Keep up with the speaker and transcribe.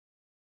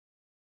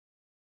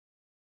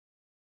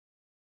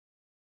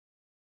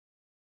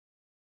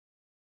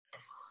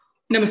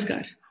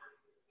Namaskar.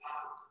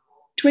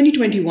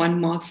 2021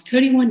 marks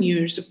 31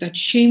 years of that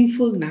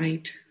shameful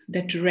night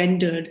that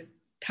rendered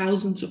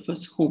thousands of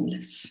us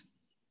homeless.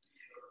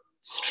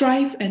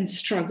 Strife and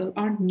struggle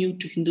aren't new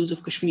to Hindus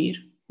of Kashmir,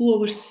 who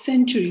over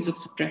centuries of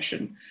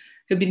suppression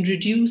have been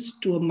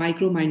reduced to a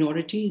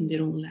micro-minority in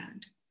their own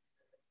land.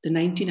 The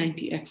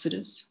 1990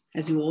 exodus,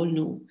 as you all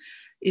know,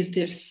 is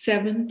their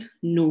seventh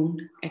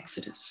known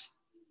exodus.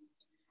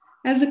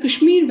 As the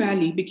Kashmir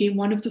Valley became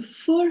one of the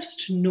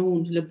first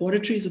known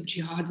laboratories of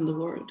jihad in the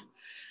world,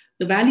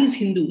 the valley's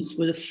Hindus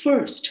were the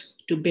first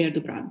to bear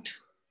the brunt.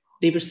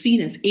 They were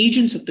seen as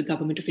agents of the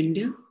government of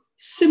India,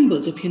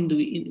 symbols of Hindu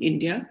in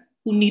India,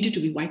 who needed to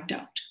be wiped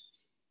out.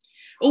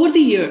 Over the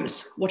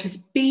years, what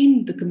has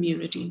pained the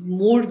community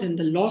more than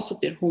the loss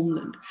of their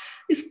homeland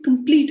is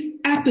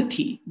complete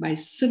apathy by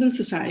civil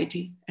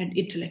society and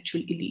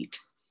intellectual elite.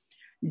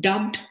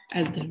 Dubbed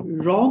as the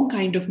wrong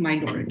kind of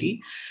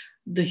minority,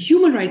 the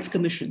human rights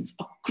commissions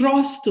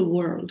across the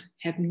world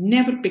have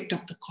never picked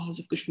up the cause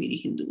of Kashmiri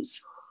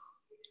Hindus.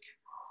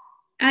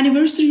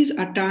 Anniversaries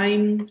are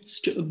times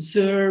to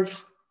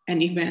observe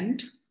an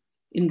event,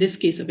 in this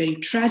case a very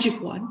tragic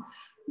one,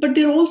 but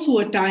they're also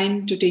a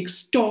time to take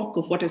stock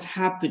of what has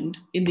happened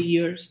in the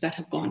years that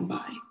have gone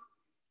by.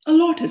 A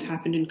lot has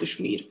happened in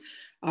Kashmir.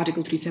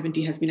 Article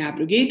 370 has been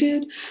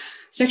abrogated,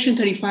 Section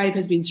 35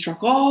 has been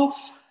struck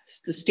off,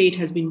 the state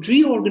has been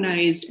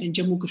reorganized, and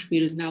Jammu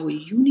Kashmir is now a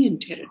union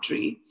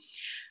territory.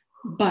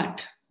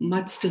 But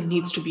much still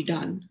needs to be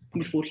done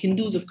before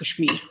Hindus of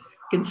Kashmir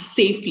can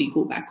safely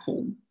go back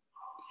home.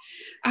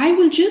 I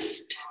will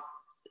just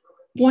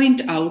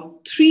point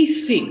out three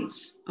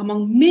things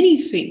among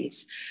many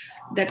things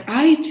that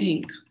I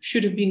think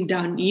should have been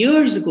done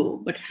years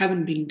ago, but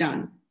haven't been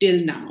done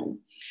till now.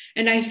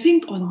 And I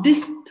think on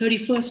this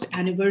 31st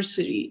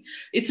anniversary,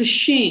 it's a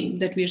shame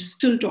that we're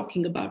still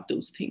talking about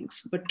those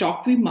things, but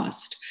talk we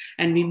must,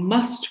 and we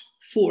must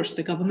force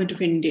the government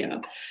of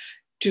India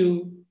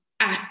to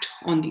act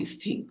on these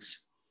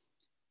things.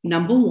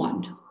 Number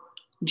one,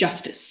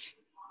 justice.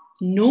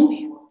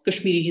 No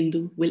Kashmiri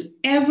Hindu will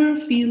ever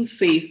feel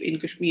safe in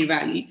Kashmir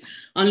Valley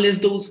unless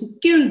those who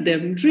killed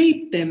them,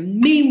 raped them,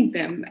 maimed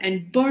them,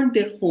 and burned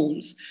their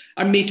homes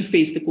are made to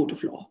face the court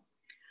of law.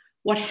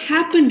 What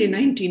happened in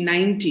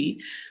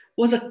 1990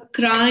 was a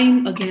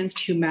crime against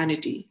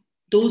humanity.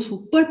 Those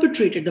who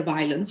perpetrated the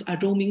violence are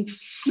roaming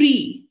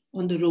free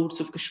on the roads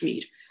of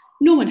Kashmir.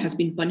 No one has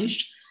been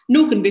punished.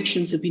 No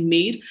convictions have been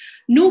made.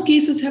 No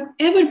cases have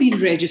ever been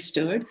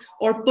registered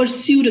or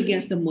pursued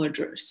against the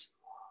murderers.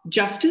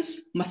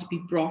 Justice must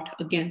be brought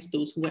against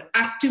those who were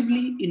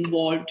actively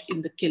involved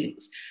in the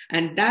killings.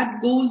 And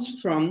that goes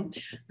from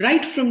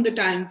right from the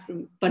time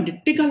from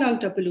Pandit Tikalal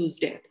Tapalu's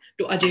death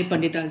to Ajay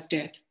Pandita's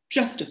death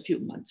just a few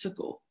months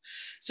ago.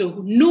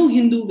 So no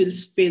Hindu will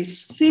feel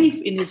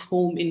safe in his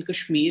home in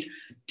Kashmir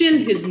till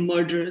his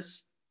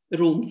murderers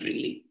roam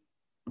freely.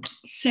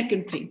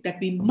 Second thing that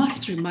we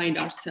must remind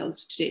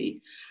ourselves today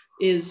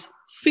is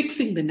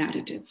fixing the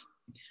narrative.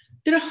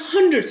 There are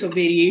hundreds of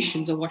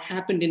variations of what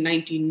happened in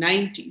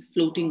 1990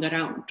 floating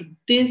around to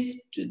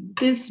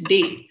this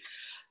day.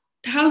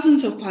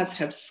 Thousands of us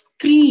have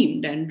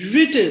screamed and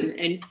written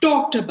and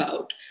talked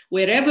about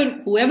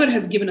whoever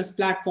has given us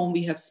platform,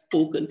 we have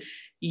spoken.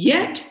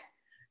 Yet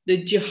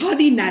the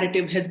jihadi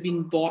narrative has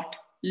been bought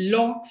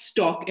lock,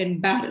 stock,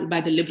 and barrel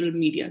by the liberal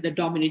media that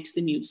dominates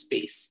the news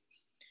space.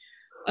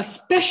 A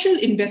special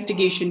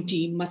investigation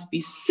team must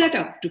be set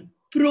up to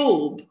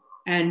probe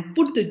and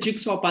put the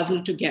jigsaw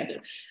puzzle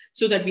together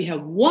so that we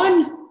have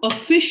one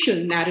official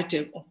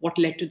narrative of what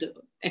led to the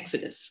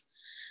exodus.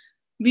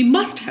 We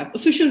must have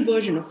official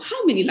version of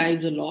how many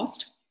lives are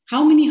lost,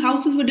 how many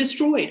houses were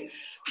destroyed,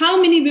 how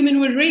many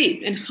women were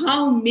raped, and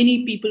how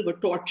many people were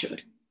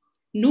tortured.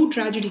 No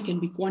tragedy can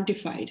be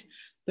quantified,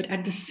 but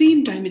at the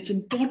same time, it's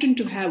important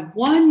to have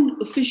one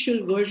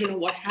official version of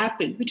what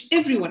happened, which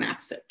everyone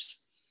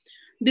accepts.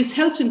 This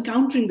helps in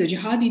countering the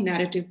jihadi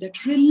narrative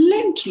that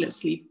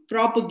relentlessly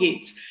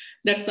propagates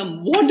that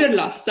some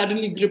wanderlust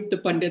suddenly gripped the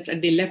Pandits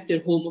and they left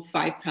their home of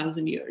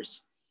 5,000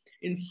 years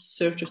in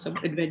search of some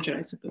adventure,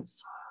 I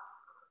suppose.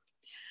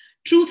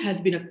 Truth has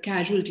been a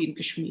casualty in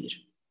Kashmir,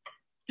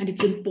 and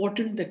it's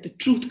important that the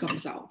truth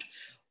comes out.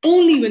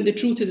 Only when the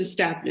truth is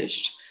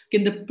established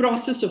can the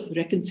process of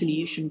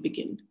reconciliation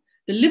begin.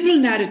 The liberal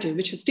narrative,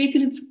 which has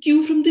taken its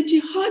cue from the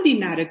jihadi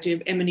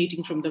narrative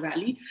emanating from the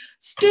valley,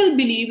 still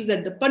believes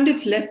that the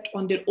Pandits left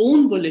on their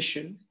own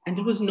volition and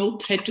there was no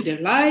threat to their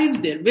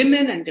lives, their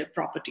women, and their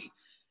property.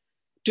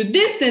 To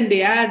this, then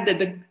they add that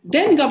the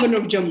then governor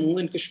of Jammu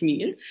and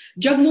Kashmir,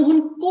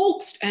 Jagmohan,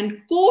 coaxed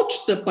and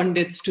coached the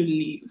Pandits to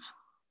leave.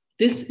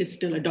 This is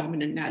still a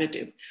dominant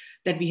narrative.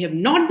 That we have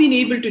not been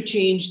able to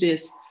change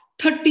this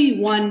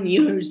 31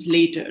 years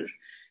later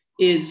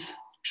is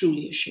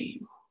truly a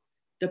shame.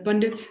 The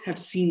Pandits have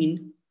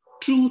seen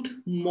truth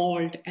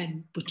mauled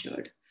and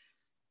butchered.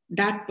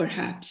 That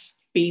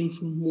perhaps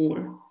pains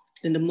more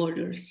than the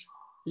murders,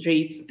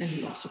 rapes,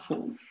 and loss of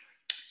home.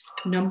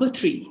 Number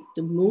three,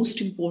 the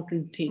most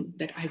important thing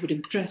that I would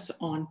impress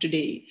on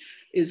today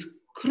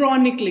is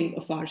chronicling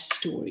of our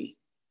story.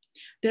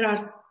 There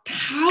are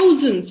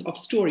thousands of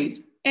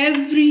stories.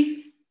 Every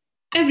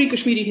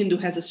Kashmiri Hindu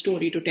has a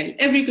story to tell.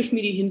 Every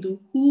Kashmiri Hindu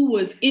who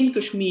was in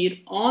Kashmir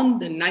on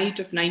the night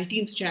of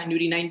 19th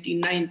January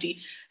 1990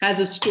 has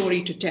a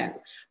story to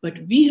tell.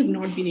 But we have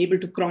not been able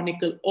to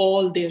chronicle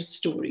all their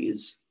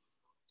stories.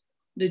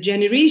 There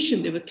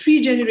were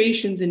 3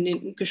 generations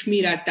in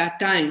Kashmir at that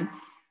time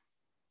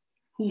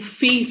who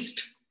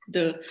faced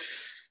the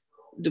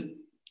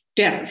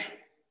terror.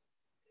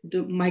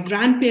 My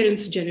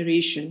grandparents'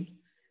 generation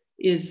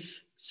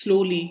is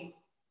slowly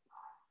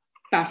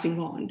passing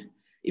on.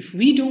 If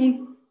we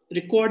don't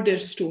record their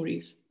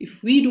stories,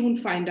 if we don't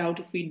find out,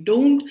 if we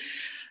don't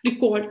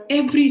record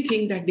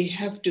everything that they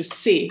have to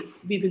say,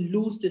 we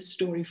will lose this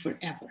story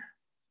forever.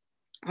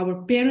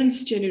 Our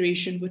parents'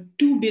 generation were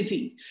too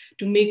busy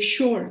to make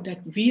sure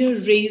that we are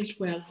raised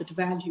well with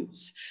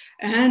values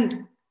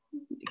and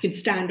can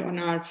stand on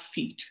our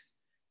feet.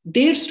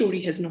 Their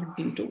story has not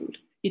been told.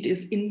 It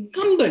is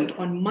incumbent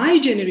on my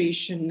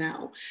generation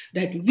now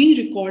that we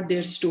record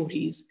their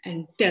stories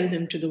and tell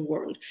them to the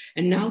world.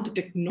 And now the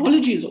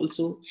technology is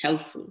also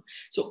helpful.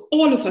 So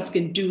all of us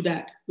can do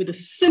that with a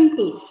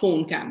simple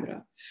phone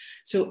camera.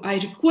 So I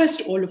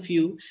request all of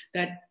you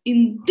that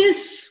in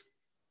this,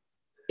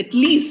 at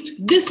least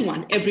this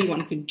one,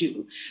 everyone can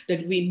do,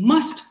 that we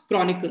must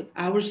chronicle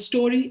our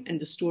story and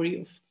the story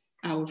of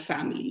our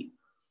family.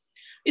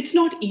 It's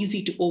not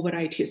easy to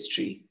overwrite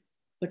history.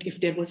 But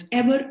if there was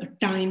ever a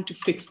time to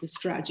fix this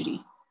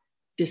tragedy,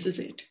 this is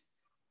it.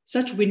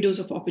 Such windows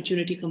of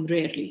opportunity come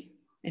rarely,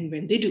 and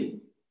when they do,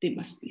 they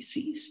must be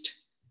seized.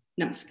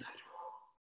 Namaskar.